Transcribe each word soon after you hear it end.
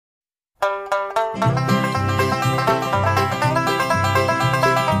I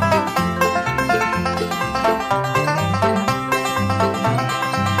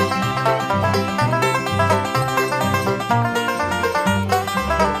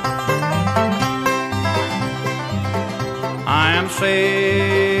am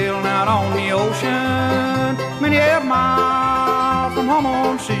sailing out on the ocean, many a mile from home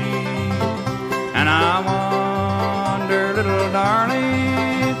on sea, and I wonder, little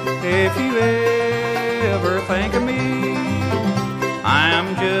darling, if you ever think of me. I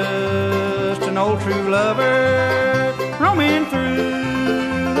am just an old true lover, roaming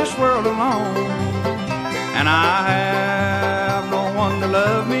through this world alone, and I have no one to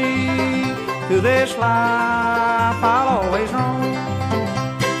love me. Through this life I'll always roam.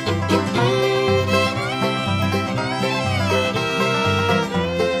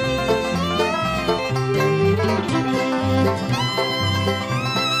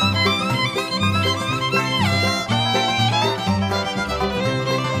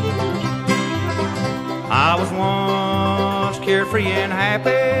 I was once carefree and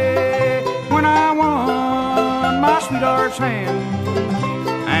happy when I won my sweetheart's hand,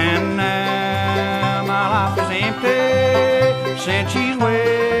 and now my life is empty since she's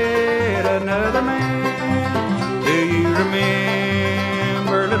wed another man. Do you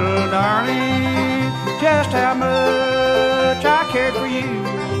remember, little darling, just how much I cared for you?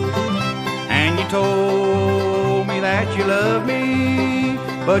 And you told me that you loved me,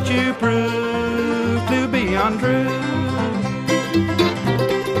 but you proved to be untrue.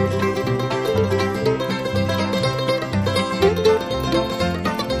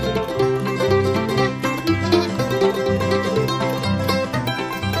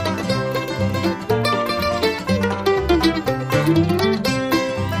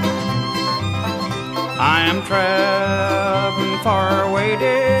 I am traveling far away,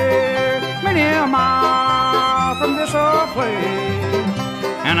 dear, many a mile from this old place,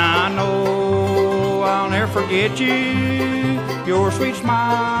 and I know I'll never forget you, your sweet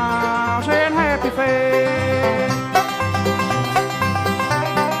smiles and happy face.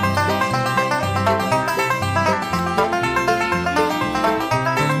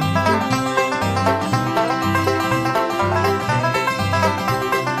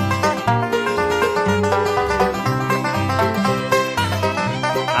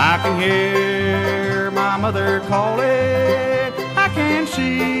 I can hear my mother calling, I can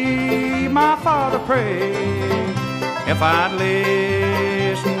see my father pray. If I'd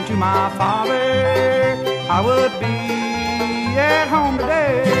listened to my father, I would be at home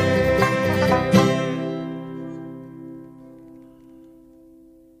today.